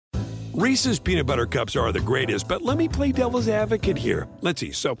Reese's peanut butter cups are the greatest, but let me play devil's advocate here. Let's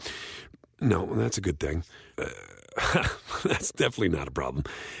see. So, no, that's a good thing. That's definitely not a problem.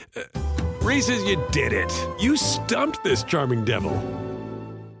 Reese's, you did it. You stumped this charming devil.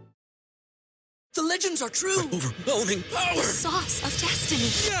 The legends are true. Overwhelming power! The sauce of destiny.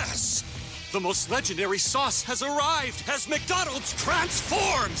 Yes! The most legendary sauce has arrived as McDonald's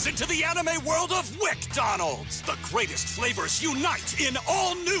transforms into the anime world of WickDonald's. The greatest flavors unite in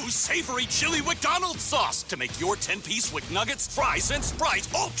all new savory chili McDonald's sauce to make your 10-piece Wick Nuggets, fries, and Sprite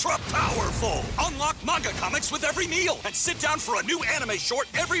ultra-powerful. Unlock manga comics with every meal and sit down for a new anime short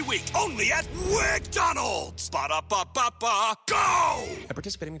every week only at WickDonald's. Ba-da-ba-ba-ba, go! At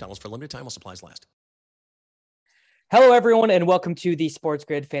participating McDonald's for a limited time while supplies last. Hello, everyone, and welcome to the Sports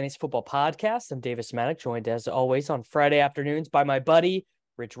Grid Fantasy Football Podcast. I'm Davis Maddock, joined as always on Friday afternoons by my buddy,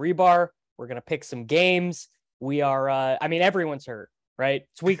 Rich Hribar. We're going to pick some games. We are, everyone's hurt, right?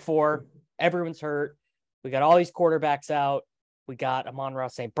 It's week 4. Everyone's hurt. We got all these quarterbacks out. We got Amon-Ra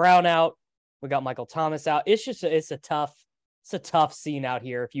St. Brown out. We got Michael Thomas out. It's a tough scene out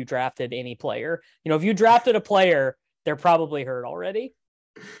here if you drafted any player. You know, if you drafted a player, they're probably hurt already.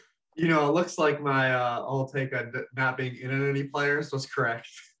 You know, it looks like my whole take on not being in any players was correct.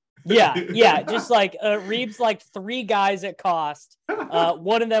 Yeah. Just like Reeves like 3 guys at cost.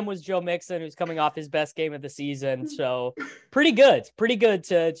 One of them was Joe Mixon, who's coming off his best game of the season. So pretty good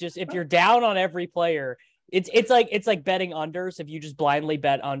to just, if you're down on every player, it's like betting unders. If you just blindly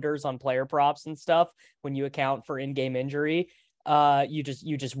bet unders on player props and stuff, when you account for in-game injury, you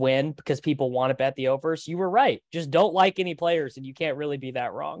just win because people want to bet the overs. You were right. Just don't like any players and you can't really be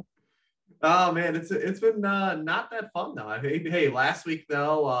that wrong. Oh man, it's been not that fun though. Hey, last week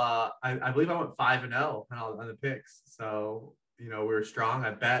though, I believe I went 5-0 on the picks. So you know we were strong. I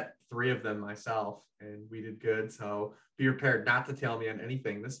bet 3 of them myself, and we did good. So be prepared not to tell me on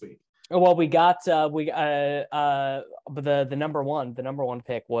anything this week. Well, we got the number one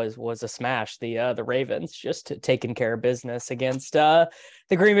pick was a smash. The Ravens just taking care of business against the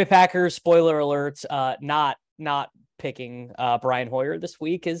Green Bay Packers. Spoiler alert, not picking Brian Hoyer this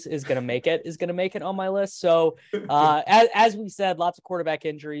week is going to make it on my list. So as we said, lots of quarterback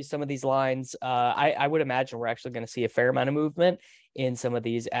injuries, some of these lines, I would imagine we're actually going to see a fair amount of movement in some of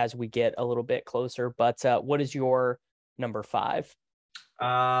these as we get a little bit closer. But what is your number 5?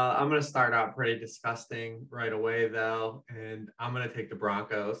 I'm going to start out pretty disgusting right away though. And I'm going to take the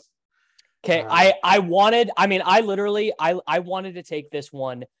Broncos. Okay. I wanted to take this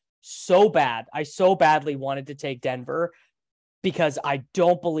one so bad. I so badly wanted to take Denver because I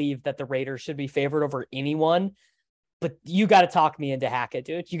don't believe that the Raiders should be favored over anyone, but you got to talk me into Hackett,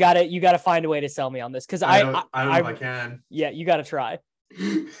 dude. You got to find a way to sell me on this. Cause I don't know if I can. Yeah. You got to try.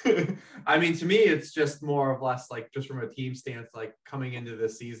 I mean, to me, it's just more or less like just from a team stance, like coming into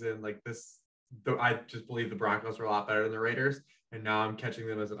this season, I just believe the Broncos are a lot better than the Raiders. And now I'm catching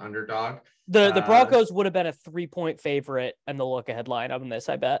them as an underdog. The Broncos would have been a 3-point favorite and the look ahead line on this,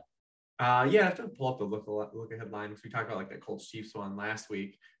 I bet. I have to pull up the look ahead line because we talked about like that Colts Chiefs one last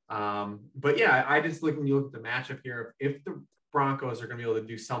week. But yeah, I just when you look at the matchup here, if the Broncos are going to be able to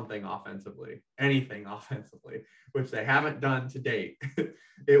do something offensively, anything offensively, which they haven't done to date,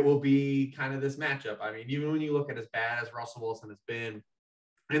 it will be kind of this matchup. I mean, even when you look at as bad as Russell Wilson has been,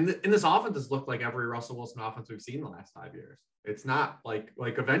 and this offense has looked like every Russell Wilson offense we've seen the last 5 years. It's not like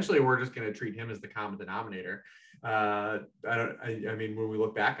eventually we're just going to treat him as the common denominator. I mean, when we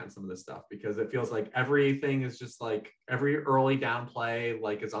look back on some of this stuff, because it feels like everything is just like every early down play,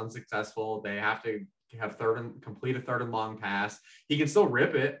 like is unsuccessful. They have to complete a third and long pass. He can still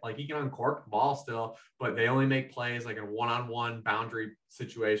rip it. Like he can uncork the ball still, but they only make plays like in one-on-one boundary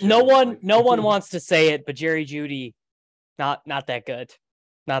situation. No one wants to say it, but Jerry Jeudy, not that good.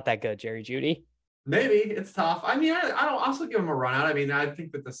 Not that good, Jerry Jeudy. Maybe it's tough. I mean, I'll also give him a run out. I mean, I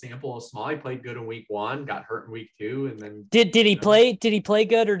think that the sample is small. He played good in week 1, got hurt in week 2, and then did he play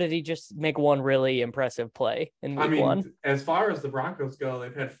good, or did he just make one really impressive play in week 1? As far as the Broncos go,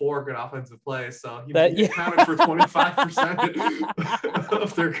 they've had 4 good offensive plays, so he accounted for 25%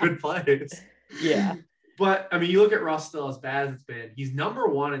 of their good plays. Yeah. But, I mean, you look at Russ still, as bad as it's been, he's number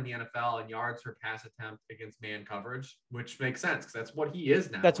 1 in the NFL in yards per pass attempt against man coverage, which makes sense because that's what he is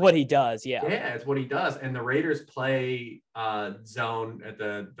now. That's what he does, yeah. Yeah, it's what he does. And the Raiders play zone at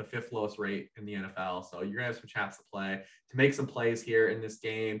the 5th lowest rate in the NFL. So you're going to have some chance to make some plays here in this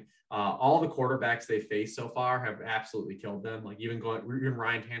game. All the quarterbacks they faced so far have absolutely killed them. Like even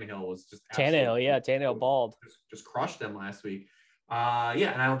Ryan Tannehill was just Tannehill balled. Just crushed them last week.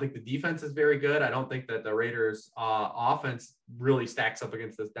 Yeah, and I don't think the defense is very good. I don't think that the Raiders offense really stacks up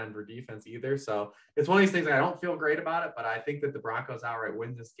against this Denver defense either. So it's one of these things I don't feel great about it, but I think that the Broncos outright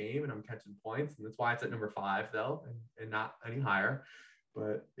win this game, and I'm catching points, and that's why it's at number 5 though, and not any higher.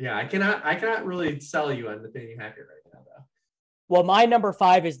 But yeah, I cannot really sell you on the Nathaniel Hackett right now though. Well, my number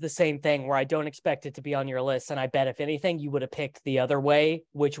 5 is the same thing where I don't expect it to be on your list. And I bet if anything, you would have picked the other way,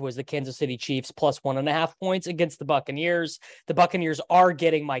 which was the Kansas City Chiefs plus 1.5 points against the Buccaneers. The Buccaneers are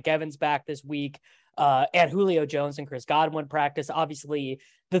getting Mike Evans back this week, and Julio Jones and Chris Godwin practice. Obviously,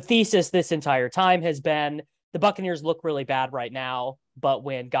 the thesis this entire time has been the Buccaneers look really bad right now, but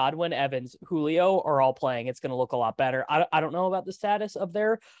when Godwin, Evans, Julio are all playing, it's going to look a lot better. I don't know about the status of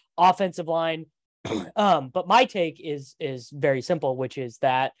their offensive line. But my take is very simple, which is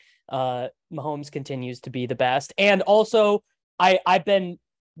that Mahomes continues to be the best. And also I've been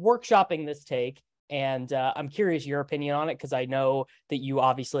workshopping this take, and I'm curious your opinion on it, because I know that you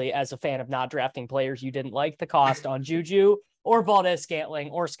obviously, as a fan of not drafting players, you didn't like the cost on Juju or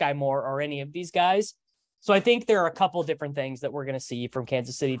Valdez-Scantling or Sky Moore or any of these guys. So I think there are a couple different things that we're going to see from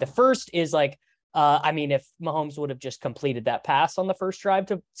Kansas City. The first is like, if Mahomes would have just completed that pass on the first drive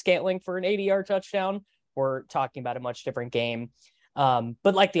to Scantling for an 80-yard touchdown, we're talking about a much different game.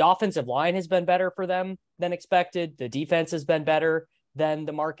 But like the offensive line has been better for them than expected. The defense has been better than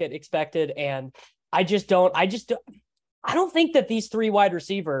the market expected. And I don't think that these 3 wide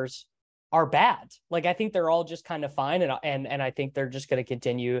receivers are bad. Like, I think they're all just kind of fine. And I think they're just going to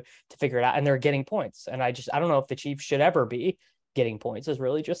continue to figure it out, and they're getting points. And I don't know if the Chiefs should ever be getting points is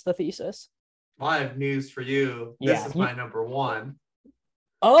really just the thesis. Well, I have news for you. This is my number 1.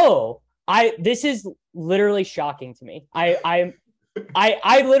 Oh, this is literally shocking to me. I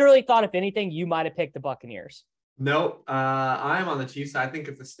literally thought, if anything, you might have picked the Buccaneers. Nope. I'm on the Chiefs. I think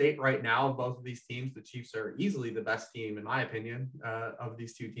it's the state right now of both of these teams. The Chiefs are easily the best team, in my opinion, of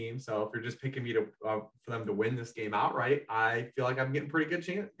these 2 teams. So if you're just picking me to for them to win this game outright, I feel like I'm getting pretty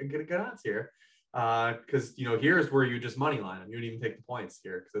good odds here. Because here's where you just money line them. You don't even take the points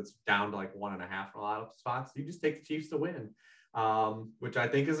here because it's down to like 1.5 in a lot of spots. You just take the Chiefs to win, which I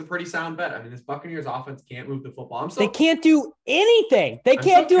think is a pretty sound bet. I mean, this Buccaneers offense can't move the football. They can't do anything. They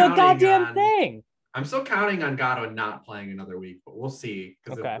can't do a goddamn thing. I'm still counting on Godwin not playing another week, but we'll see.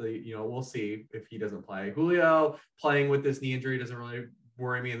 Because we'll see if he doesn't play. Julio playing with this knee injury doesn't really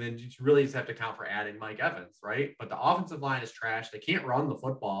worry me, and then you really just have to count for adding Mike Evans, right? But the offensive line is trash. They can't run the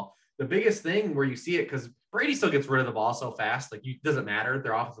football. The biggest thing where you see it, because Brady still gets rid of the ball so fast, like it doesn't matter.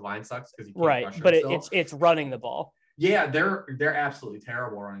 Their offensive line sucks because you can't rush but it's running the ball. Yeah, they're absolutely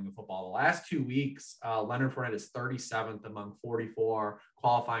terrible running the football. The last 2 weeks, Leonard Fournette is 37th among 44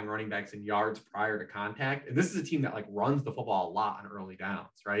 qualifying running backs in yards prior to contact. And this is a team that like runs the football a lot on early downs,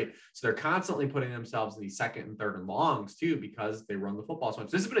 right? So they're constantly putting themselves in these 2nd and 3rd and longs too, because they run the football so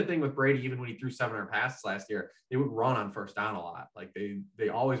much. This has been a thing with Brady. Even when he threw 700 passes last year, they would run on first down a lot. Like they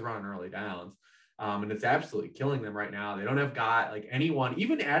always run on early downs. And it's absolutely killing them right now. They don't have anyone,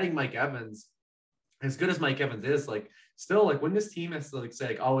 even adding Mike Evans, as good as Mike Evans is, like still like when this team has to like say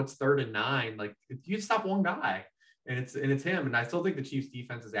like, oh, it's 3rd and 9, like you stop one guy and it's him. And I still think the Chiefs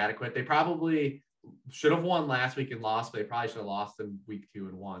defense is adequate. They probably should have won last week and lost, but they probably should have lost in week 2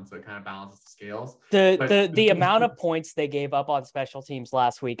 and 1. So it kind of balances the scales. The amount of points they gave up on special teams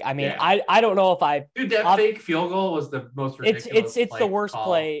last week. I mean, yeah. I don't know if that fake field goal was the most ridiculous. It's the worst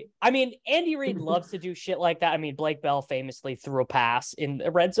play. I mean, Andy Reid loves to do shit like that. I mean, Blake Bell famously threw a pass in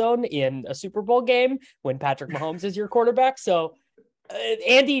the red zone in a Super Bowl game when Patrick Mahomes is your quarterback. So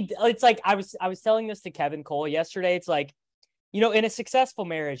Andy, it's like I was telling this to Kevin Cole yesterday. It's like, in a successful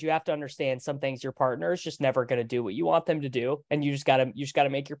marriage, you have to understand some things your partner is just never going to do what you want them to do. And you just got to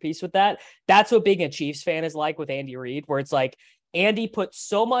make your peace with that. That's what being a Chiefs fan is like with Andy Reid, where it's like Andy put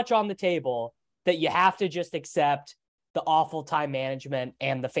so much on the table that you have to just accept the awful time management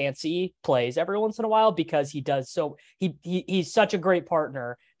and the fancy plays every once in a while, because he's such a great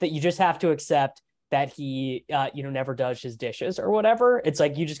partner that you just have to accept that he, never does his dishes or whatever. It's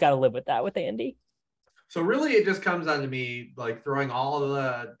like, you just got to live with that with Andy. So really, it just comes down to me, like throwing all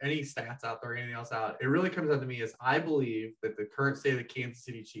of any stats out there, anything else out. It really comes down to me is I believe that the current state of the Kansas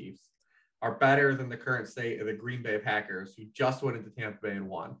City Chiefs are better than the current state of the Green Bay Packers, who just went into Tampa Bay and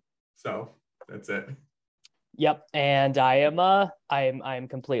won. So that's it. Yep, and I'm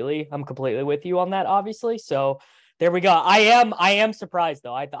completely with you on that, obviously. So there we go. I am surprised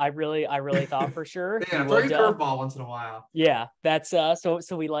though. I really thought for sure. Yeah, throw your curveball once in a while. Yeah, that's so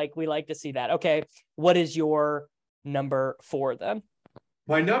we like to see that. Okay, what is your number 4 then?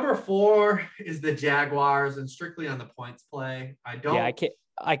 My number 4 is the Jaguars, and strictly on the points play.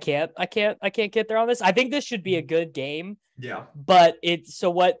 I can't get there on this. I think this should be a good game. Yeah. But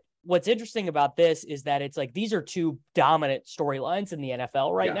what's interesting about this is that it's like these are two dominant storylines in the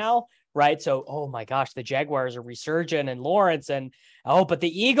NFL right now, right? So, oh my gosh, the Jaguars are resurgent and Lawrence but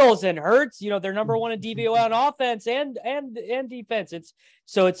the Eagles and Hurts, they're number one in DVOA on offense and defense. It's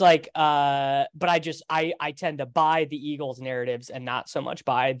like but I tend to buy the Eagles narratives and not so much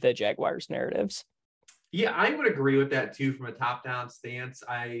buy the Jaguars narratives. Yeah, I would agree with that too from a top-down stance.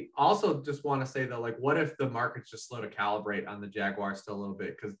 I also just want to say though, like, what if the market's just slow to calibrate on the Jaguars still a little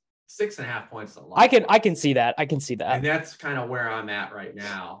bit? Because 6.5 points is a lot. I can see that. And that's kind of where I'm at right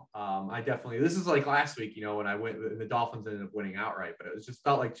now. This is like last week, when I went, the Dolphins ended up winning outright, but it just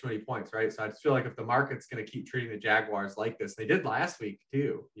felt like too many points, right? So I just feel like if the market's going to keep treating the Jaguars like this, they did last week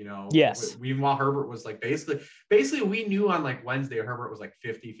too, Yes. While Herbert was like, basically we knew on like Wednesday, Herbert was like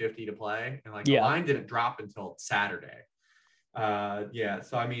 50-50 to play. And like the line didn't drop until Saturday.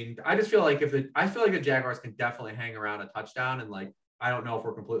 So, I mean, I just feel like I feel like the Jaguars can definitely hang around a touchdown, and like, I don't know if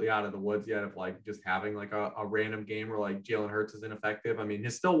we're completely out of the woods yet of like just having like a random game where like Jalen Hurts is ineffective. I mean,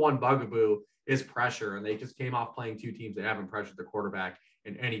 his still one bugaboo is pressure, and they just came off playing two teams that haven't pressured the quarterback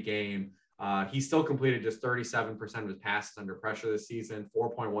in any game. He still completed just 37% of his passes under pressure this season,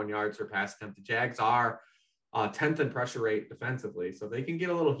 4.1 yards per pass attempt. The Jags are 10th in pressure rate defensively. So they can get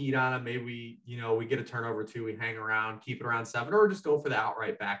a little heat on him. Maybe, we get a turnover too. We hang around, keep it around 7, or just go for the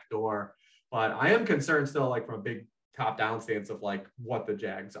outright back door. But I am concerned still, like from a big top-down stance of like what the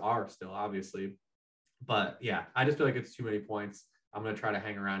Jags are still, obviously. But yeah, I just feel like it's too many points. I'm going to try to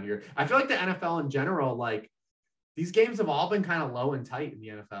hang around here. I feel like the NFL in general, like these games have all been kind of low and tight in the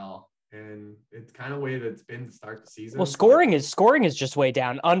NFL. And it's kind of the way that it's been to start the season. Well, scoring is just way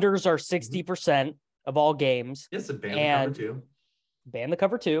down. Unders are 60% of all games. Yes, and ban the cover two. Ban the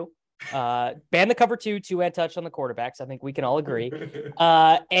cover two. Ban the cover two-hand touch on the quarterbacks. I think we can all agree.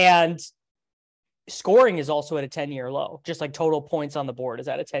 And scoring is also at a 10-year low, just like total points on the board is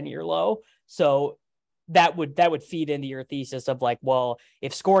at a 10-year low. So that would feed into your thesis of like, well,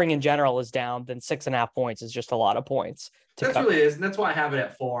 if scoring in general is down, then 6.5 points is just a lot of points. That really is. And that's why I have it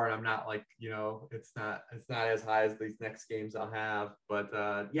at 4. And I'm not like, it's not as high as these next games I'll have. But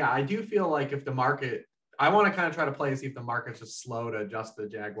I do feel like if the market, I want to kind of try to play and see if the market's just slow to adjust the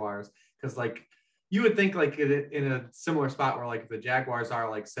Jaguars. Cause like, you would think like in a similar spot where like the Jaguars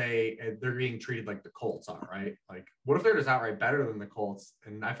are like, say, they're being treated like the Colts are, right? Like what if they're just outright better than the Colts?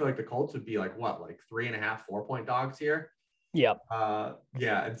 And I feel like the Colts would be like 3.5, 4-point dogs here. Yep.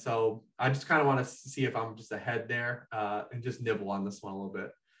 And so I just kind of want to see if I'm just ahead there and just nibble on this one a little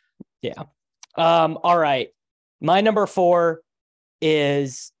bit. Yeah. All right. My number 4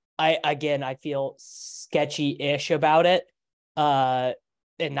 is I feel sketchy-ish about it.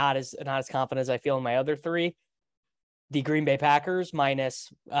 And not as confident as I feel in my other 3, the Green Bay Packers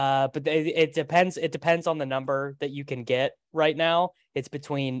minus, but it depends on the number that you can get right now. It's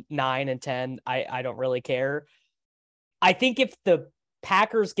between 9 and 10. I don't really care. I think if the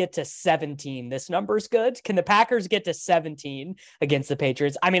Packers get to 17, this number's good. Can the Packers get to 17 against the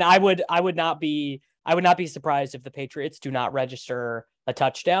Patriots? I mean, I would not be surprised if the Patriots do not register a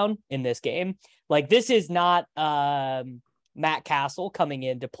touchdown in this game. Like this is not, Matt Castle coming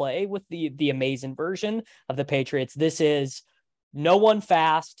in to play with the amazing version of the Patriots. This is no one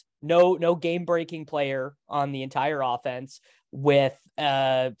fast, no game-breaking player on the entire offense with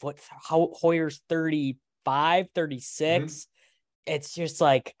Hoyer's 35, 36. Mm-hmm. It's just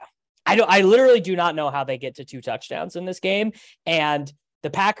like I literally do not know how they get to 2 touchdowns in this game. And the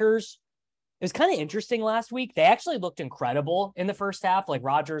Packers, it was kind of interesting last week. They actually looked incredible in the first half. Like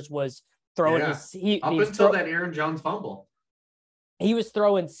Rodgers was throwing until that Aaron Jones fumble. He was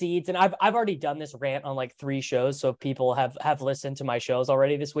throwing seeds, and I've already done this rant on like 3 shows. So if people have listened to my shows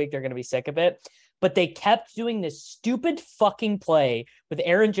already this week, they're going to be sick of it. But they kept doing this stupid fucking play with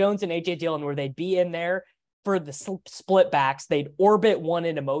Aaron Jones and AJ Dillon where they'd be in there for the split backs. They'd orbit one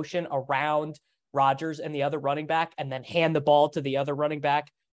into motion around Rodgers and the other running back, and then hand the ball to the other running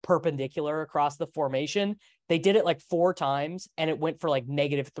back perpendicular across the formation. They did it like 4 times and it went for like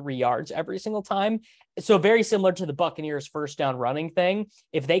 -3 yards every single time. So very similar to the Buccaneers first down running thing.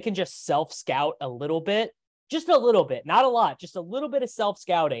 If they can just self-scout a little bit, just a little bit, not a lot, just a little bit of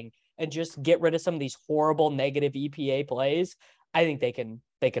self-scouting and just get rid of some of these horrible negative EPA plays, I think they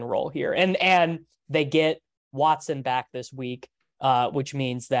can roll here. And they get Watson back this week, which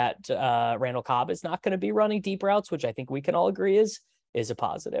means that Randall Cobb is not going to be running deep routes, which I think we can all agree is a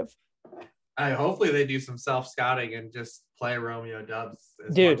positive. Hopefully they do some self-scouting and just play Romeo Dubs.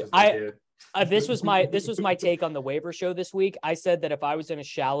 Dude, this was my take on the waiver show this week. I said that if I was in a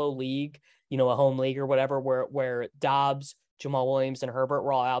shallow league, a home league or whatever, where Dobbs, Jamal Williams and Herbert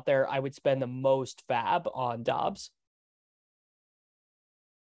were all out there, I would spend the most fab on Dobbs.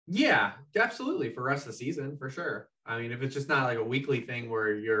 Yeah, absolutely. For the rest of the season, for sure. I mean, if it's just not like a weekly thing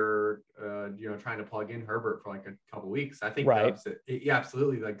where you're, trying to plug in Herbert for like a couple weeks, I think Right. yeah,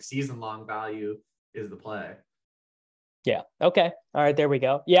 absolutely. Like season long value is the play. Yeah. Okay. All right. There we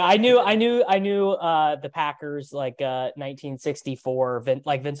go. Yeah. I knew the Packers, like 1964,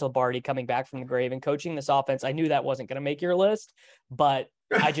 like Vince Lombardi coming back from the grave and coaching this offense. I knew that wasn't going to make your list, but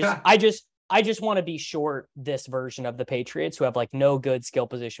I just want to be short this version of the Patriots who have like no good skill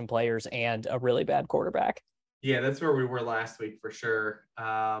position players and a really bad quarterback. Yeah, that's where we were last week for sure.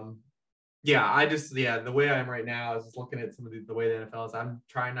 The way I am right now is just looking at some of the way the NFL is. I'm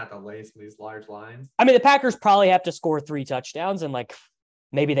trying not to lay some of these large lines. I mean, the Packers probably have to score 3 touchdowns, and like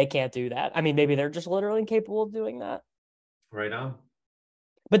maybe they can't do that. I mean, maybe they're just literally incapable of doing that. Right on.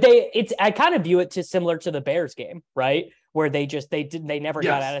 But I kind of view it similar to the Bears game, right? Where they never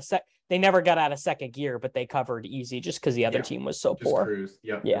got out of second gear, but they covered easy just because the other team was so poor. Cruise.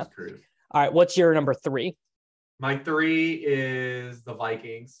 Yep, yeah. Just cruise. All right, what's your number 3? My 3 is the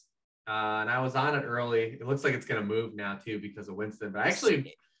Vikings. And I was on it early. It looks like it's going to move now too because of Winston. But I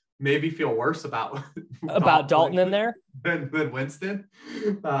actually maybe feel worse about Dalton in there than Winston,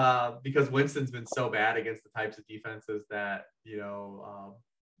 because Winston's been so bad against the types of defenses that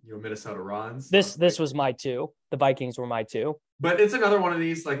Minnesota runs. This was my 2. The Vikings were my 2. But it's another one of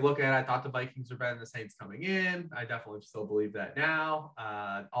these, like, look at, I thought the Vikings were better than the Saints coming in. I definitely still believe that now.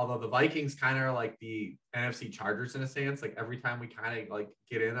 Although the Vikings kind of are like the NFC Chargers in a sense. Like every time we kind of like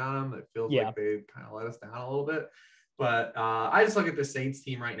get in on them, it feels like they kind of let us down a little bit. But I just look at the Saints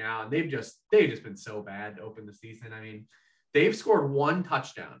team right now, and they've just been so bad to open the season. I mean, they've scored 1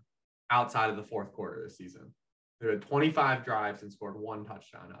 touchdown outside of the fourth quarter this season. They had 25 drives and scored 1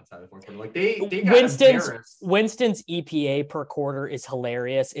 touchdown outside of the fourth quarter. Like they got Winston's EPA per quarter is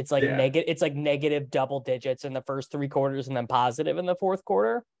hilarious. It's like negative double digits in the first 3 quarters and then positive in the fourth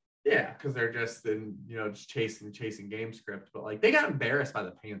quarter. Yeah, because they're just just chasing game script. But like they got embarrassed by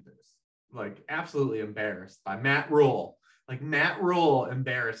the Panthers. Like absolutely embarrassed by Matt Rule. Like Matt Rule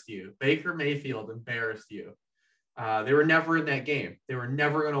embarrassed you. Baker Mayfield embarrassed you. They were never in that game. They were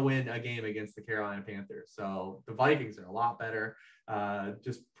never going to win a game against the Carolina Panthers. So the Vikings are a lot better.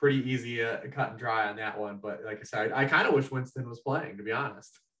 Just pretty easy cut and dry on that one. But like I said, I kind of wish Winston was playing, to be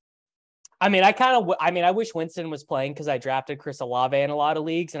honest. I mean, I wish Winston was playing because I drafted Chris Olave in a lot of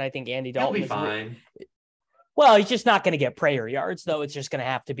leagues, and I think Andy Dalton will be fine. Well, he's just not going to get prayer yards, though. It's just going to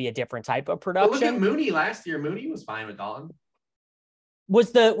have to be a different type of production. But look at Mooney last year. Mooney was fine with Dalton.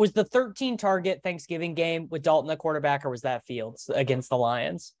 Was the 13 target Thanksgiving game with Dalton the quarterback, or was that Fields against the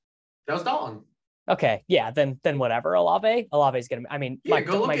Lions? That was Dalton. Okay, yeah, then whatever. Olave's gonna. I mean, Mike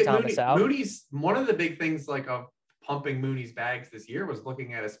Thomas out. Mooney's one of the big things like of pumping Mooney's bags this year was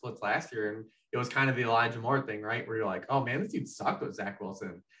looking at his splits last year, and it was kind of the Elijah Moore thing, right? Where you're like, oh man, this dude sucked with Zach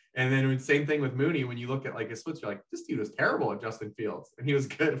Wilson. And then same thing with Mooney. When you look at like his splits, you're like, this dude was terrible at Justin Fields, and he was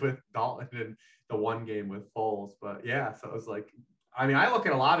good with Dalton in the one game with Foles. But yeah, so it was like. I mean, I look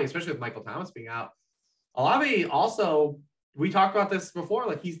at Olave, especially with Michael Thomas being out. Olave also, we talked about this before.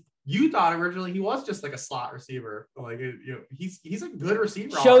 Like you thought originally he was just like a slot receiver. Like he's a good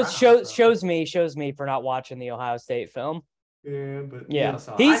receiver. Shows me for not watching the Ohio State film. Yeah,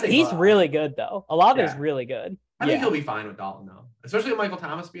 but he's really good though. Olave is really good. I think he'll be fine with Dalton though, especially with Michael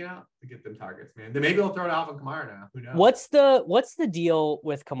Thomas being out to get them targets, man. Then maybe they'll throw it Alvin Kamara now. Who knows? What's the deal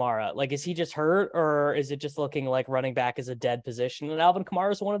with Kamara? Like, is he just hurt, or is it just looking like running back is a dead position? And Alvin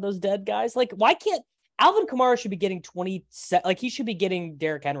Kamara is one of those dead guys. Like, why can't Alvin Kamara should be getting 20? Like, he should be getting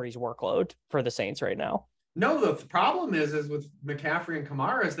Derrick Henry's workload for the Saints right now. No, the problem is with McCaffrey and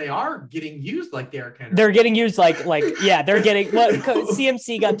Kamara is they are getting used like Derrick Henry. They're getting used like they're getting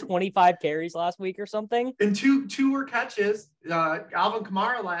CMC got 25 carries last week or something. And two were catches. Alvin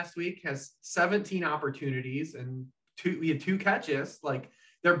Kamara last week has 17 opportunities and he had 2 catches. Like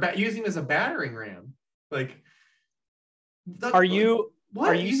they're using him as a battering ram. Like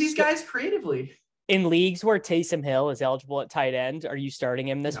use these guys creatively in leagues where Taysom Hill is eligible at tight end? Are you starting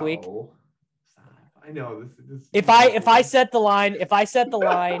him this week? I know this. If I set the line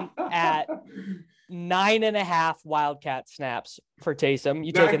at 9.5 Wildcat snaps for Taysom,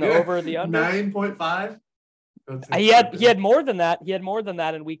 you taking the over or the under? 9.5. He had more than that. He had more than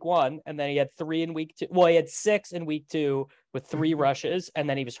that in week 1, and then he had 3 in week 2. Well, he had 6 in week 2 with 3 rushes, and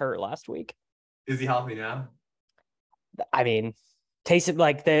then he was hurt last week. Is he healthy now? I mean, Taysom,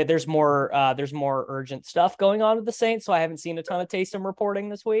 like there's more urgent stuff going on with the Saints, so I haven't seen a ton of Taysom reporting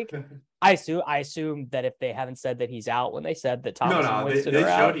this week. I assume that if they haven't said that he's out when they said that Thomas and Winston they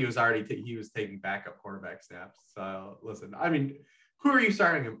are showed out. he was taking backup quarterback snaps. So listen, I mean, who are you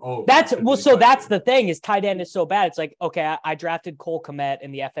starting him over? That's the thing is tight end is so bad. It's like, okay, I drafted Cole Kmet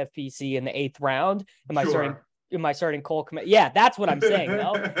in the FFPC in the 8th round. Am I starting Cole Kmet? Yeah, that's what I'm saying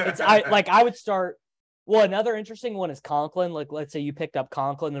though. I would start. Well, another interesting one is Conklin. Like, let's say you picked up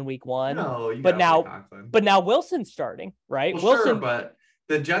Conklin in week 1. No, but now Wilson's starting, right? Well, Wilson, sure, but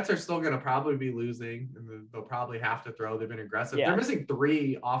the Jets are still going to probably be losing, and they'll probably have to throw. They've been aggressive. Yeah. They're missing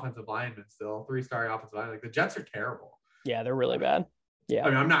 3 offensive linemen still, 3 starting offensive linemen. Like the Jets are terrible. Yeah, they're really bad. Yeah, I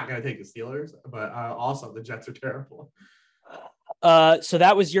mean, I'm not going to take the Steelers, but also the Jets are terrible. So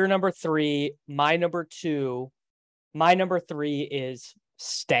that was your number 3. My number 2. My number 3 is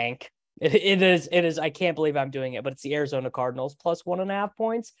stank. It is. I can't believe I'm doing it, but it's the Arizona Cardinals plus 1.5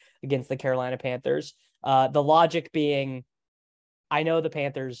 points against the Carolina Panthers. The logic being, I know the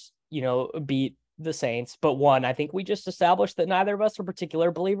Panthers, beat the Saints, but one, I think we just established that neither of us are particular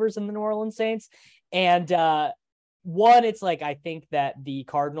believers in the New Orleans Saints. And one, it's like, I think that the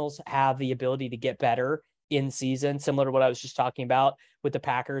Cardinals have the ability to get better in season, similar to what I was just talking about with the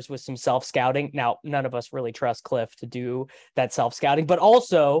Packers with some self-scouting. Now, none of us really trust Cliff to do that self-scouting, but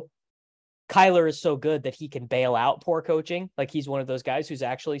also Kyler is so good that he can bail out poor coaching. Like he's one of those guys who's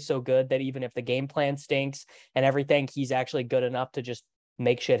actually so good that even if the game plan stinks and everything, he's actually good enough to just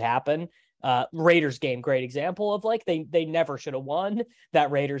make shit happen. Raiders game, great example of like, they never should have won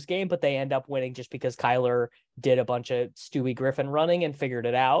that Raiders game, but they end up winning just because Kyler did a bunch of Stewie Griffin running and figured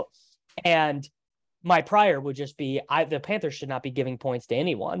it out. And my prior would just be, the Panthers should not be giving points to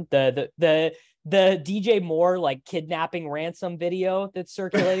anyone. The DJ Moore like kidnapping ransom video that's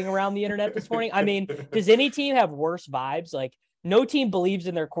circulating around the internet this morning. I mean, does any team have worse vibes? Like no team believes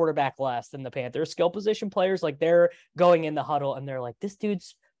in their quarterback less than the Panthers. Skill position players, like they're going in the huddle and they're like, this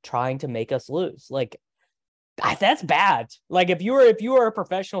dude's trying to make us lose. Like that's bad. Like if you are a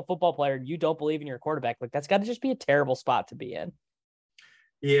professional football player and you don't believe in your quarterback, like that's got to just be a terrible spot to be in.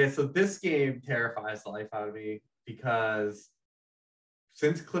 Yeah, so this game terrifies the life out of me because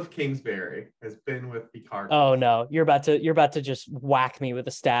since Cliff Kingsbury has been with the Cardinals. Oh no, you're about to just whack me with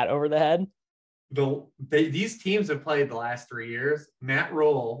a stat over the head. These teams have played the last 3 years. Matt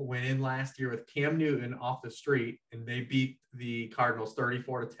Rule went in last year with Cam Newton off the street, and they beat the Cardinals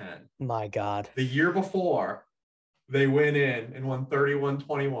 34-10. My God. The year before, they went in and won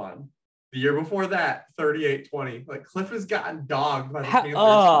 31-21. The year before that, 38-20. Like Cliff has gotten dogged by the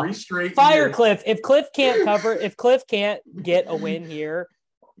Panthers 3 straight fire years. Cliff. If Cliff can't cover, if Cliff can't get a win here,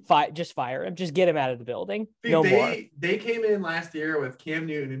 just fire him. Just get him out of the building. Dude, they came in last year with Cam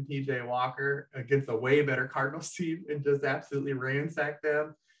Newton and PJ Walker against a way better Cardinals team and just absolutely ransacked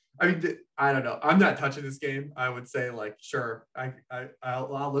them. I mean, I don't know. I'm not touching this game. I would say like, sure,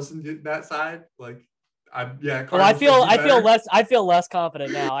 I'll listen to that side. Like, well, I feel less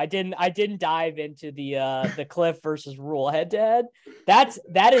confident now. I didn't dive into the Cliff versus Rule head to head.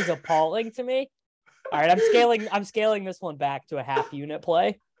 That is appalling to me. All right, I'm scaling this one back to a half unit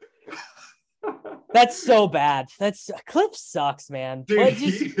play. That's so bad. Cliff sucks, man. Dude,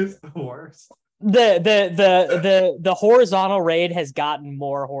 he is the worst. The horizontal raid has gotten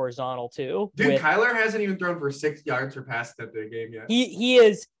more horizontal too. Dude, Kyler hasn't even thrown for 6 yards or passed at the game yet.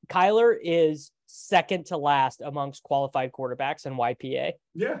 Kyler is second to last amongst qualified quarterbacks in YPA.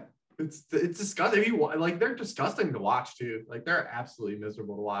 Yeah. It's disgusting. Like they're disgusting to watch too. Like they're absolutely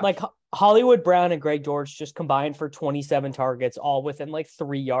miserable to watch. Like Hollywood Brown and Greg George just combined for 27 targets, all within like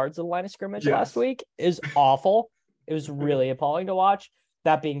 3 yards of the line of scrimmage last week. Is awful. It was really appalling to watch.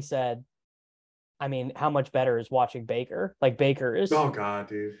 That being said, I mean, how much better is watching Baker? Like Baker is. Oh God,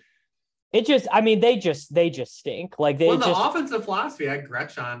 dude. It just, I mean, they just stink. Like the offensive philosophy. I had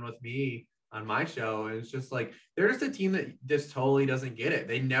Gretsch on with me on my show, and it's just like they're just a team that just totally doesn't get it.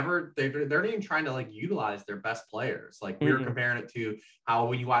 They're not even trying to like utilize their best players. Like we were comparing it to how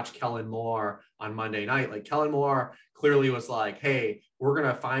when you watch Kellen Moore on Monday night, like Kellen Moore clearly was like, hey, we're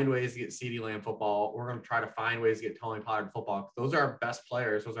gonna find ways to get CeeDee Lamb football. We're gonna try to find ways to get Tony Pollard football. Those are our best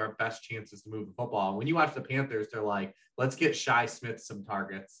players. Those are our best chances to move the football. And when you watch the Panthers, they're like, let's get Shi Smith some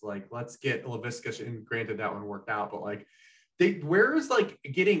targets. Like let's get Laviska, and granted that one worked out, but like where is like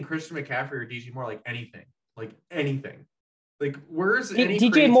getting Christian McCaffrey or DJ Moore like anything? Like where's any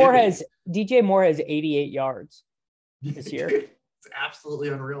DJ Moore has 88 yards this year. It's absolutely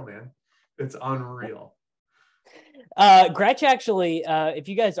unreal, man. It's unreal. Gretch actually, if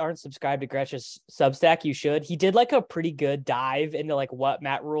you guys aren't subscribed to Gretch's Substack, you should. He did like a pretty good dive into like what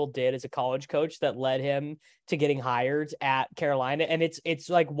Matt Rule did as a college coach that led him to getting hired at Carolina. And it's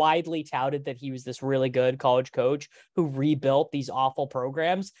like widely touted that he was this really good college coach who rebuilt these awful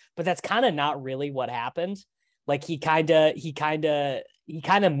programs, but that's kind of not really what happened. Like he kind of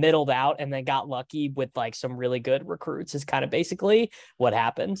middled out and then got lucky with like some really good recruits is kind of basically what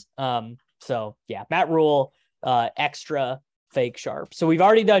happened. So yeah, Matt Rule, extra fake sharp. So we've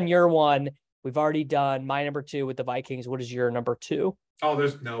already done your one. We've already done my number 2 with the Vikings. What is your number 2? Oh,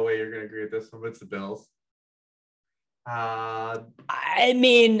 there's no way you're going to agree with this one. It's the Bills. I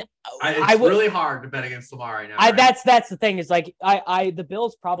mean, it's really hard to bet against Lamar right now. Right? That's the thing is like, the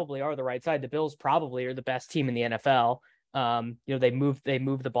Bills probably are the right side. The Bills probably are the best team in the NFL. They move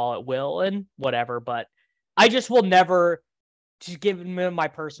the ball at will and whatever, but I just will never, just given my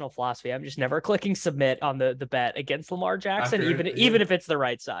personal philosophy, I'm just never clicking submit on the bet against Lamar Jackson, even if it's the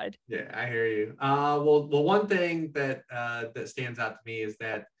right side. Yeah, I hear you. Well, one thing that stands out to me is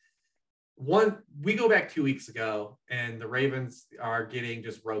that we go back 2 weeks ago and the Ravens are getting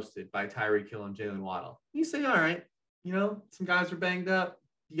just roasted by Tyreek Hill and Jalen Waddle. You say, all right, some guys are banged up.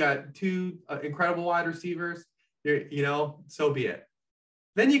 You got 2 incredible wide receivers. So be it.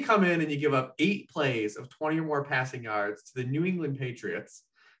 Then you come in and you give up 8 plays of 20 or more passing yards to the New England Patriots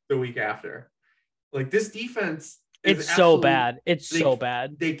the week after. Like this defense, it's so bad. It's so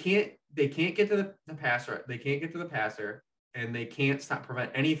bad. They can't get to the passer. They can't get to the passer, and they can't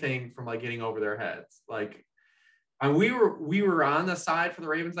prevent anything from like getting over their heads. Like, and we were on the side for the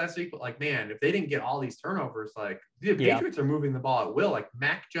Ravens last week, but like, man, if they didn't get all these turnovers, like the Patriots are moving the ball at will. Like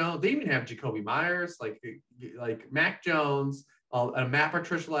Mac Jones, they even have Jacoby Myers, like Mac Jones. A Matt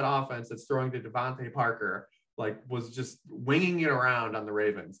Patricia-led offense that's throwing to Devontae Parker, like was just winging it around on the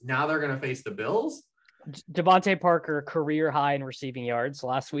Ravens. Now they're going to face the Bills. Devontae Parker career high in receiving yards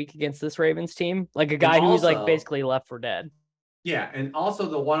last week against this Ravens team, like a guy who's like basically left for dead. Yeah, and also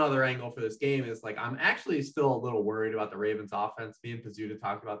the one other angle for this game is like I'm actually still a little worried about the Ravens offense. Me and Pizzuta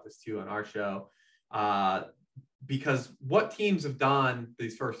talked about this too on our show. Because what teams have done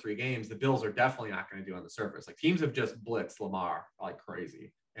these first 3 games, the Bills are definitely not going to do on the surface. Like teams have just blitzed Lamar like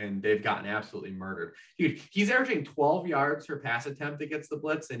crazy, and they've gotten absolutely murdered. Dude, he's averaging 12 yards per pass attempt against the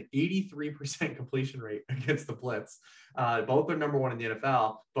blitz and 83% completion rate against the blitz. Both are number 1 in the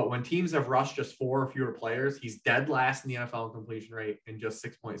NFL, but when teams have rushed just 4 or fewer players, he's dead last in the NFL in completion rate and just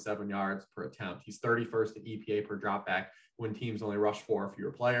 6.7 yards per attempt. He's 31st in EPA per dropback when teams only rush 4 or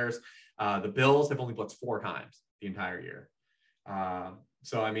fewer players. The Bills have only blitzed 4 times the entire year.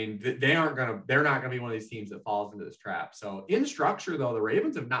 So, I mean, they're not going to be one of these teams that falls into this trap. So in structure though, the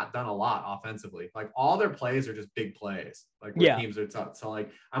Ravens have not done a lot offensively. Like all their plays are just big plays. Like teams are tough. So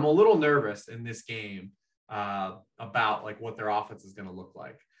like, I'm a little nervous in this game about like what their offense is going to look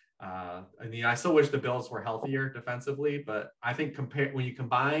like. I mean, I still wish the Bills were healthier defensively, but I think when you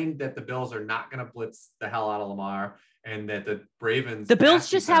combine that the Bills are not going to blitz the hell out of Lamar and that the Bills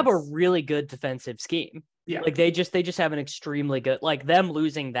just have a really good defensive scheme. Yeah. Like they just have an extremely good, like them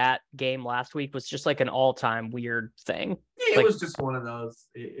losing that game last week was just like an all-time weird thing. Yeah, it was just one of those.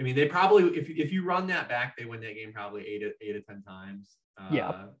 I mean, they probably, if you run that back, they win that game probably 8 to 10 times.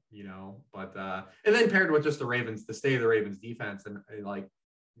 But and then paired with just the Ravens, the state of the Ravens defense, and like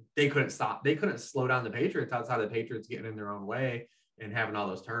they couldn't slow down the Patriots outside of the Patriots getting in their own way and having all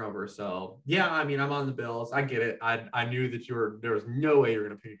those turnovers. So yeah, I mean, I'm on the Bills. I get it. I knew that there was no way you're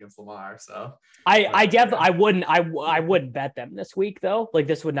going to pick against Lamar. So I wouldn't bet them this week though. Like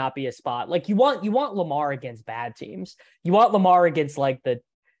this would not be a spot. Like you want Lamar against bad teams. You want Lamar against like the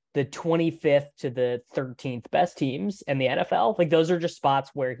 25th to the 13th best teams in the NFL. Like those are just spots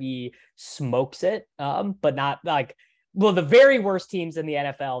where he smokes it. But not like, well, the very worst teams in the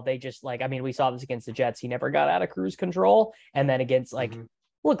NFL, they just like, I mean, we saw this against the Jets. He never got out of cruise control. And then against like,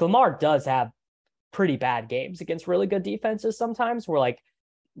 look, Lamar does have pretty bad games against really good defenses sometimes. We're like,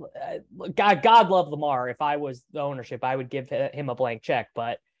 God love Lamar. If I was the ownership, I would give him a blank check.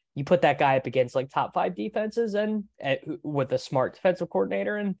 But you put that guy up against like top 5 defenses and with a smart defensive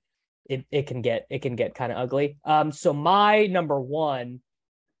coordinator, and it can get kind of ugly. So my number 1,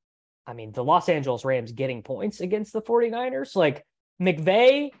 I mean, the Los Angeles Rams getting points against the 49ers. Like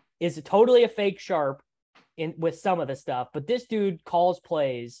McVay is totally a fake sharp with some of the stuff, but this dude calls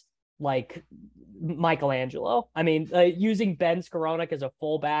plays like Michelangelo. I mean, using Ben Skowronek as a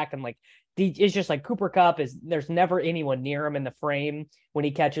fullback and like it's just like Cooper Kupp there's never anyone near him in the frame when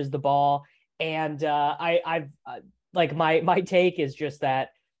he catches the ball. And I've like my take is just that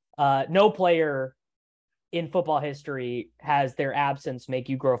no player in football history has their absence make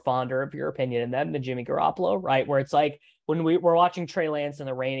you grow fonder of your opinion in them than Jimmy Garoppolo, right? Where it's like when we're watching Trey Lance in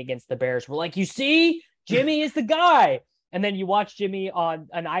the rain against the Bears, we're like, you see, Jimmy is the guy. And then you watch Jimmy on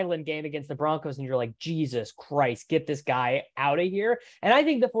an island game against the Broncos and you're like, Jesus Christ, get this guy out of here. And I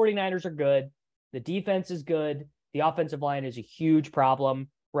think the 49ers are good. The defense is good. The offensive line is a huge problem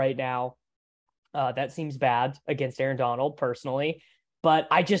right now. That seems bad against Aaron Donald personally. But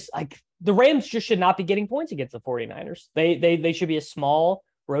the Rams just should not be getting points against the 49ers. They should be a small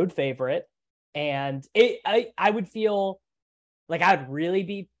road favorite. And I would feel like I'd really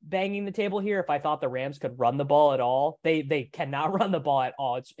be banging the table here if I thought the Rams could run the ball at all. They cannot run the ball at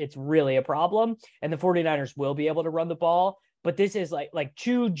all. It's really a problem. And the 49ers will be able to run the ball. But this is like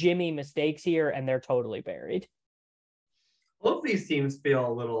two Jimmy mistakes here, and they're totally buried. Both of these teams feel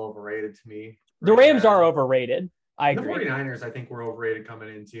a little overrated to me. The Rams are overrated. I agree. The 49ers, I think, were overrated coming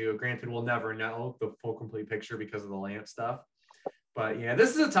into. Granted, we'll never know the full complete picture because of the Lance stuff. But yeah,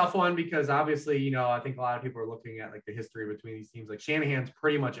 this is a tough one because obviously, I think a lot of people are looking at like the history between these teams. Like Shanahan's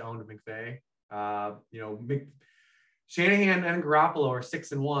pretty much owned McVay. Shanahan and Garoppolo are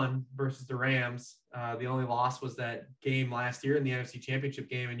 6-1 versus the Rams. The only loss was that game last year in the NFC Championship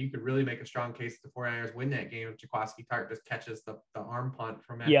game, and you could really make a strong case that the 49ers win that game if Jaquiski Tartt just catches the arm punt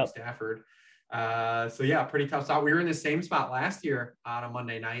from Matthew Stafford. So yeah, pretty tough spot. We were in the same spot last year on a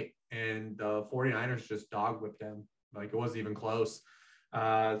Monday night, and the 49ers just dog whipped them. Like it wasn't even close.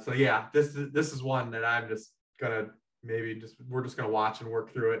 So yeah, this is one that I'm just gonna we're just gonna watch and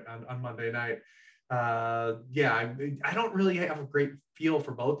work through it on Monday night. I don't really have a great feel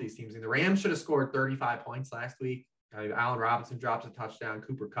for both these teams. And the Rams should have scored 35 points last week. Allen Robinson drops a touchdown.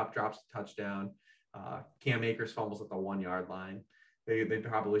 Cooper Kupp drops a touchdown. Cam Akers fumbles at the 1 yard line. They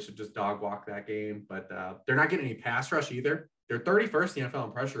probably should just dog walk that game, but they're not getting any pass rush either. They're 31st in the NFL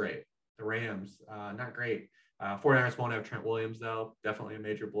in pressure rate. The Rams, not great. 49ers won't have Trent Williams though. Definitely a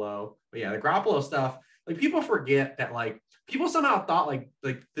major blow. But yeah, the Garoppolo stuff, like people forget that like people somehow thought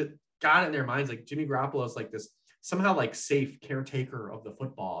got in their minds like Jimmy Garoppolo is like this somehow like safe caretaker of the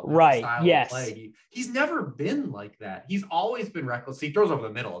football. Right. Yes. Play. He's never been like that. He's always been reckless. He throws over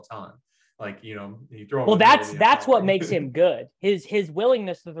the middle a ton. He throws. Well, that's what makes him good. His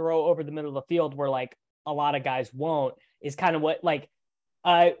willingness to throw over the middle of the field, where like a lot of guys won't, is kind of what like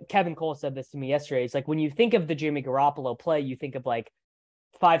Kevin Cole said this to me yesterday. It's like when you think of the Jimmy Garoppolo play, you think of like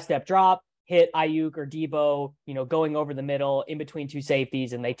 5-step drop, hit Ayuk or Debo, going over the middle in between two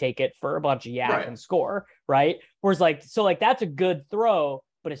safeties, and they take it for a bunch of yak and score, right? Whereas that's a good throw,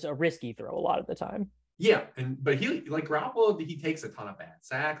 but it's a risky throw a lot of the time. Yeah, but Garoppolo, he takes a ton of bad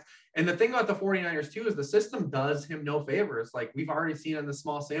sacks. And the thing about the 49ers too is the system does him no favors. Like we've already seen in the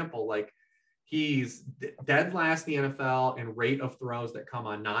small sample, like he's dead last in the NFL in rate of throws that come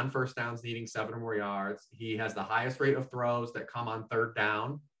on non-first downs needing 7 or more yards. He has the highest rate of throws that come on 3rd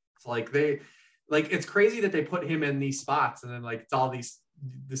down. It's it's crazy that they put him in these spots, and then it's all these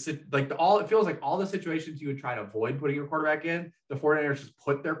it feels like all the situations you would try to avoid putting your quarterback in, the 49ers just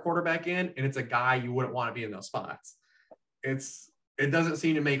put their quarterback in, and it's a guy you wouldn't want to be in those spots. It doesn't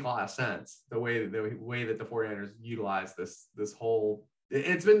seem to make a lot of sense the way that the 49ers utilize this whole.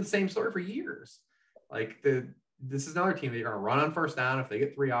 It's been the same story for years. This is another team that you're going to run on 1st down if they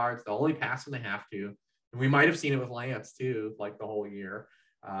get 3 yards. They'll only pass when they have to, and we might have seen it with Lance too, the whole year.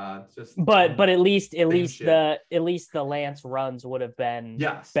 But at least the Lance runs would have been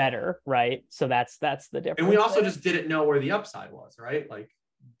better, right? So that's the difference. And we also just didn't know where the upside was, right?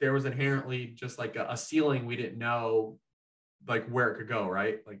 There was inherently just a ceiling we didn't know where it could go,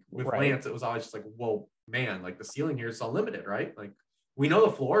 right? With Lance, it was always just whoa, man, the ceiling here is so limited, right? We know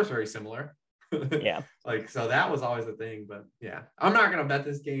the floor is very similar. Yeah. So that was always the thing, but yeah, I'm not gonna bet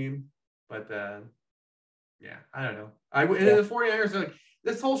this game, but yeah, I don't know. The 49ers are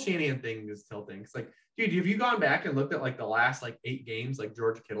this whole Shanahan thing is tilting. It's dude, have you gone back and looked at the last 8 games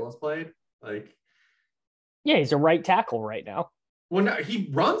George Kittle has played? Yeah, he's a right tackle right now. Well, no,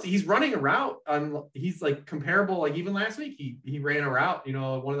 he's running a route he's comparable. Even last week, he ran a route,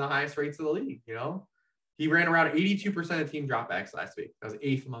 one of the highest rates of the league, he ran around 82% of team dropbacks last week. That was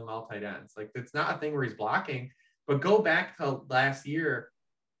 8th among all tight ends. It's not a thing where he's blocking, but go back to last year,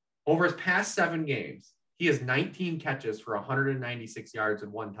 over his past 7 games, he has 19 catches for 196 yards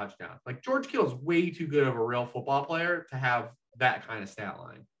and 1 touchdown. George Kittle's way too good of a real football player to have that kind of stat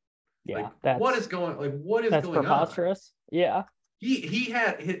line. Yeah. What is going that's going preposterous. On? Yeah.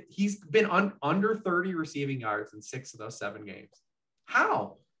 He's been under 30 receiving yards in 6 of those 7 games.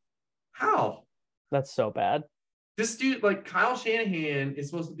 How? That's so bad. This dude, Kyle Shanahan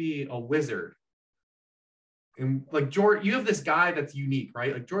is supposed to be a wizard. And like George, you have this guy that's unique,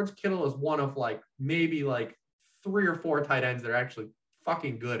 right? Like George Kittle is one of like maybe like 3 or 4 tight ends that are actually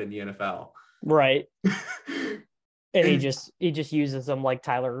fucking good in the NFL. Right. And he And just uses them like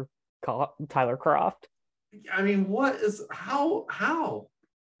Tyler Croft. I mean, what is how?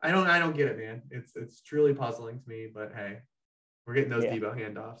 I don't get it, man. It's truly puzzling to me, but hey, we're getting those Debo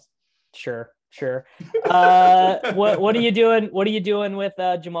handoffs. Sure. What are you doing? What are you doing with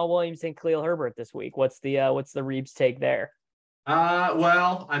Jamal Williams and Khalil Herbert this week? What's the Reeves take there?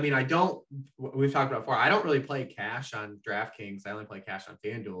 Well, I mean, we've talked about before. I don't really play cash on DraftKings. I only play cash on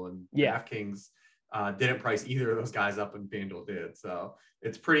FanDuel, and DraftKings didn't price either of those guys up when FanDuel did. So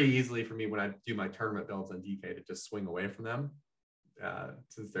it's pretty easily for me when I do my tournament builds on DK to just swing away from them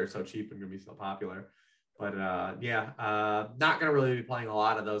since they're so cheap and going to be so popular. But not going to really be playing a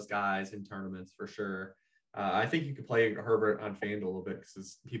lot of those guys in tournaments for sure. I think you could play Herbert on FanDuel a little bit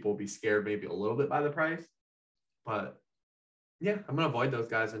because people will be scared maybe a little bit by the price. But yeah, I'm going to avoid those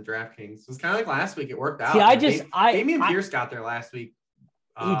guys in DraftKings. It was kind of like last week. It worked out. Damian Pierce got there last week.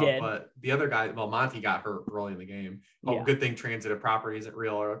 He did. But the other guy, Monty got hurt early in the game. Oh, good thing transitive property isn't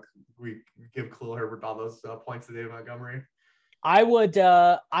real, or we give Khalil Herbert all those points to David Montgomery. I would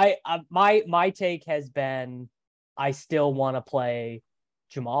my take has been I still want to play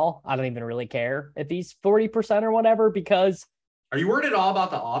Jamal. I don't even really care if he's 40% or whatever, because are you worried at all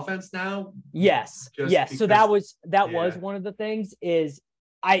about the offense now? Yes. So that was one of the things is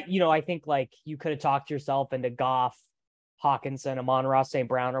I think like you could have talked yourself into Goff, Hawkinson, Amon-Ra St.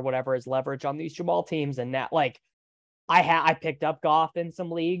 Brown or whatever is leverage on these Jamal teams. And that like I picked up Goff in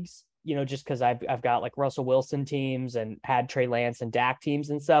some leagues, just because I've got like Russell Wilson teams and had Trey Lance and Dak teams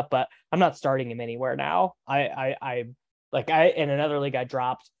and stuff, but I'm not starting him anywhere now. In another league I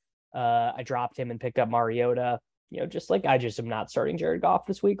dropped him and picked up Mariota. I just am not starting Jared Goff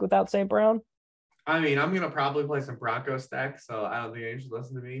this week without St. Brown. I mean, I'm gonna probably play some Bronco stacks, so I don't think anyone should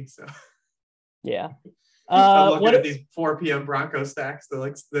listen to me. So yeah. I'm looking at these 4 p.m. Bronco stacks. They're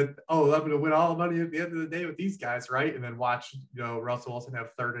like, I'm going to win all the money at the end of the day with these guys, right? And then watch, Russell Wilson have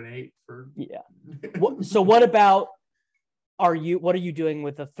 3rd and 8 for. Yeah. So what about what are you doing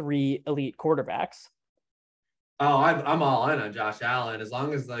with the 3 elite quarterbacks? Oh, I'm all in on Josh Allen as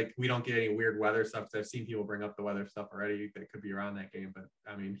long as like we don't get any weird weather stuff. Because I've seen people bring up the weather stuff already that could be around that game. But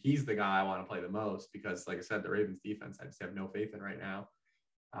I mean, he's the guy I want to play the most because, like I said, the Ravens defense I just have no faith in right now.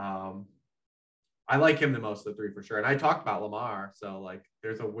 I like him the most of the 3 for sure. And I talked about Lamar. So like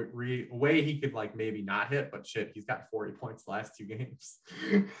there's a way he could like maybe not hit, but shit, he's got 40 points the last 2 games.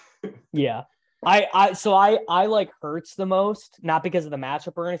 Yeah. I like Hurts the most, not because of the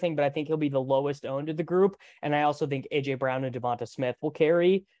matchup or anything, but I think he'll be the lowest owned of the group. And I also think AJ Brown and Devonta Smith will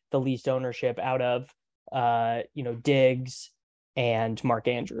carry the least ownership out of, Diggs and Mark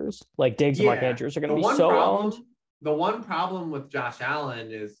Andrews. Like Diggs and Mark Andrews are going to be so owned. The one problem with Josh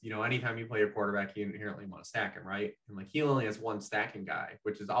Allen is, anytime you play your quarterback, you inherently want to stack him, right? And like he only has one stacking guy,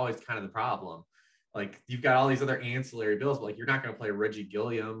 which is always kind of the problem. Like you've got all these other ancillary bills, but like you're not going to play Reggie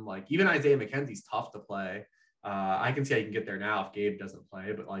Gilliam. Like even Isaiah McKenzie's tough to play. I can see I can get there now if Gabe doesn't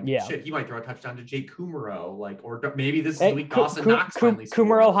play, but like shit, he might throw a touchdown to Jake Kumaro. Like, or maybe this is the week Dawson Knox finally scores.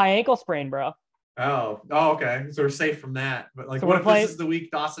 Kumaro high ankle sprain, bro. Oh, okay. So we're safe from that. But like, what if this is the week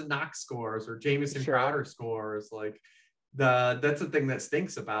Dawson Knox scores or Jamison Crowder scores? Like, that's the thing that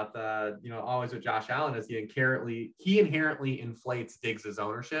stinks about always with Josh Allen is he inherently inflates Diggs'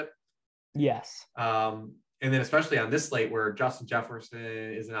 ownership. Yes. And then especially on this slate where Justin Jefferson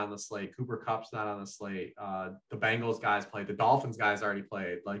isn't on the slate, Cooper Kupp's not on the slate. The Bengals guys played, the Dolphins guys already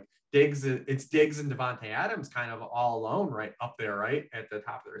played. Like Diggs and Devontae Adams kind of all alone right up there, right at the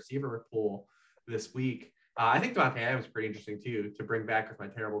top of the receiver pool this week. I think Devontae Adams is pretty interesting too to bring back with my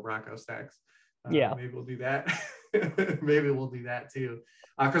terrible Bronco stacks. Maybe we'll do that. Maybe we'll do that too.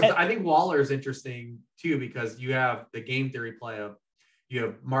 Because I think Waller is interesting too because you have the game theory play of you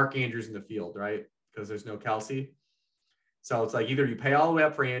have Mark Andrews in the field, right? Because there's no Kelsey. So it's like either you pay all the way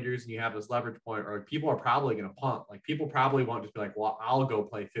up for Andrews and you have this leverage point, or people are probably going to punt. Like people probably won't just be like, well, I'll go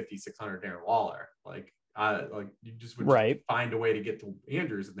play 5,600 Darren Waller. Like you just would just find a way to get to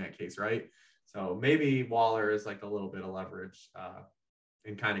Andrews in that case, right? So maybe Waller is like a little bit of leverage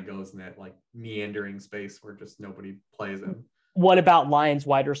and kind of goes in that like meandering space where just nobody plays him. What about Lions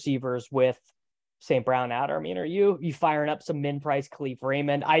wide receivers with St. Brown out? I mean, are you firing up some min price Khalif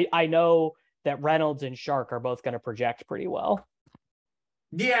Raymond? I know that Reynolds and Shark are both going to project pretty well.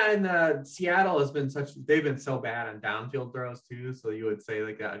 Yeah, and Seattle has been they've been so bad on downfield throws too. So you would say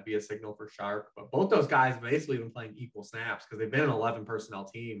like that would be a signal for Shark. But both those guys basically been playing equal snaps because they've been an 11 personnel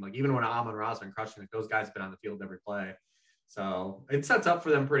team. Like even when Amon-Ra's been crushing it, those guys have been on the field every play. So it sets up for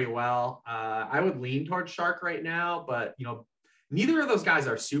them pretty well. I would lean towards Shark right now, but neither of those guys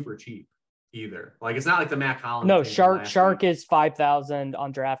are super cheap either. Like it's not like the Matt Collins. No, Shark is 5,000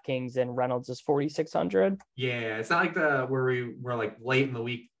 on DraftKings and Reynolds is 4,600. Yeah, it's not like where we were like late in the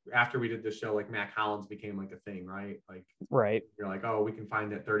week after we did the show, like Matt Collins became like a thing, right? Like right. You're like, oh, we can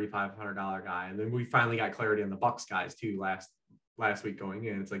find that $3,500 guy, and then we finally got clarity on the Bucks guys too last week going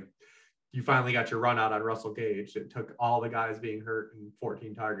in. It's like you finally got your run out on Russell Gage. It took all the guys being hurt and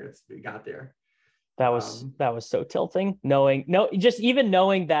 14 targets, but you got there. That was so tilting. Knowing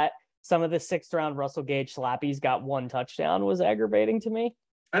that some of the 6th round Russell Gage slappies got 1 touchdown was aggravating to me.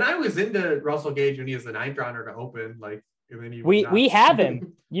 And I was into Russell Gage when he was the 9th rounder to open. Like, and then we have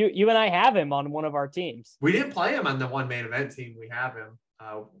him. You and I have him on one of our teams. We didn't play him on the one main event team. We have him,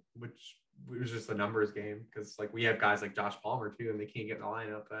 which was just a numbers game because like we have guys like Josh Palmer too, and they can't get in the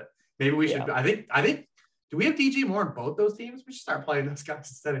lineup. But maybe we should. I think. Do we have DJ Moore in both those teams? We should start playing those guys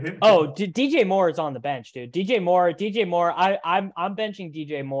instead of him. Oh, DJ Moore is on the bench, dude. DJ Moore. I'm benching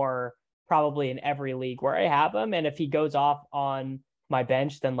DJ Moore probably in every league where I have him, and if he goes off on my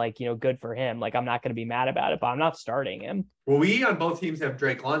bench, then good for him. Like I'm not going to be mad about it, but I'm not starting him. Well, we on both teams have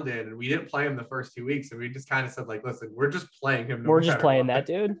Drake London, and we didn't play him the first 2 weeks, and we just kind of said like, listen, we're just playing him. We're just playing that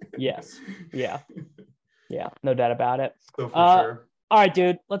dude. Yes. Yeah. No doubt about it. So for sure. All right,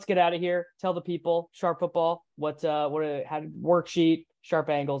 dude, let's get out of here. Tell the people, Sharp Football, how worksheet, sharp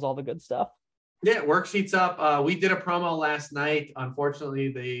angles, all the good stuff. Yeah, worksheet's up. We did a promo last night.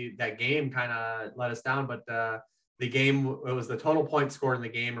 Unfortunately, that game kind of let us down, but the game, it was the total points scored in the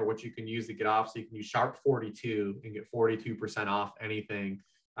game or what you can use to get off. So you can use Sharp 42 and get 42% off anything.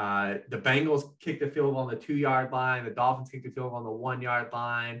 The Bengals kicked a field goal on the 2-yard line. The Dolphins kicked a field goal on the 1-yard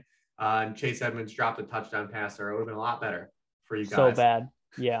line. And Chase Edmonds dropped a touchdown pass, or it would have been a lot better for you guys. So bad.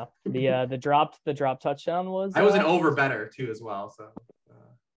 Yeah. The drop touchdown was. I was an over better too as well. So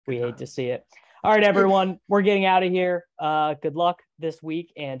we hate to see it. All right, everyone, we're getting out of here. Good luck this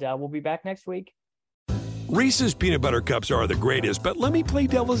week, and we'll be back next week. Reese's peanut butter cups are the greatest, but let me play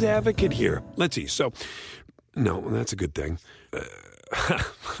devil's advocate here. Let's see. So, no, that's a good thing.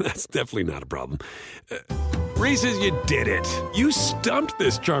 That's definitely not a problem. Reese's, you did it. You stumped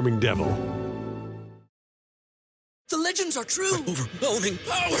this charming devil. The legends are true. Overwhelming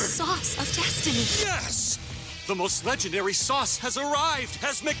power! The sauce of destiny. Yes! The most legendary sauce has arrived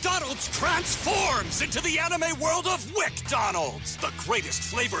as McDonald's transforms into the anime world of WickDonald's. The greatest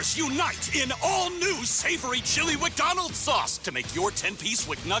flavors unite in all new savory chili McDonald's sauce to make your 10-piece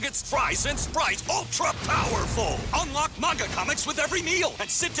Wick Nuggets, fries, and Sprite ultra-powerful. Unlock manga comics with every meal and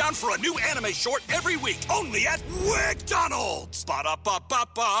sit down for a new anime short every week only at WickDonald's.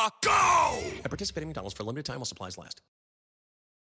 Ba-da-ba-ba-ba, go! At participating McDonald's for a limited time while supplies last.